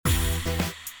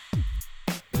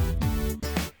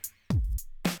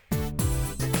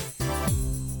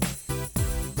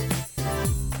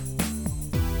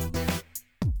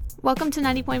Welcome to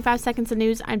 90.5 Seconds of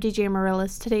News. I'm DJ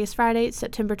Amaryllis. Today is Friday,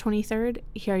 September 23rd.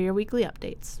 Here are your weekly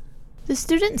updates. The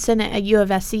Student Senate at U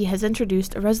of SC has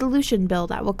introduced a resolution bill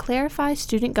that will clarify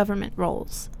student government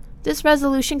roles. This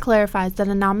resolution clarifies that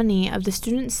a nominee of the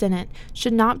Student Senate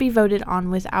should not be voted on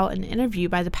without an interview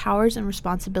by the Powers and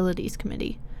Responsibilities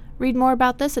Committee. Read more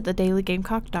about this at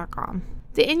thedailygamecock.com.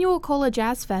 The annual Cola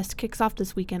Jazz Fest kicks off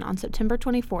this weekend on September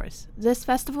 24th. This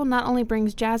festival not only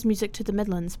brings jazz music to the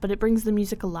Midlands, but it brings the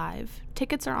music alive.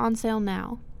 Tickets are on sale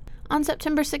now. On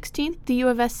September 16th, the U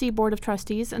of SC Board of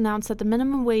Trustees announced that the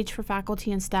minimum wage for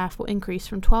faculty and staff will increase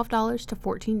from $12 to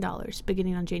 $14,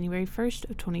 beginning on January 1st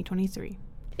of 2023.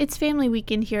 It's family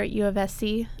weekend here at U of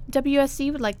SC.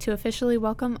 WSC would like to officially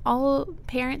welcome all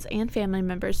parents and family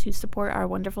members who support our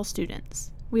wonderful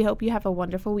students. We hope you have a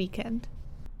wonderful weekend.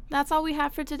 That's all we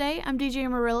have for today. I'm DJ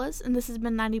Amaryllis, and this has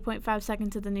been 90.5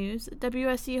 Seconds of the News.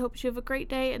 WSC hopes you have a great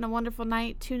day and a wonderful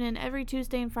night. Tune in every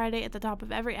Tuesday and Friday at the top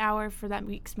of every hour for that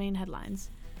week's main headlines.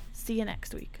 See you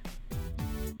next week.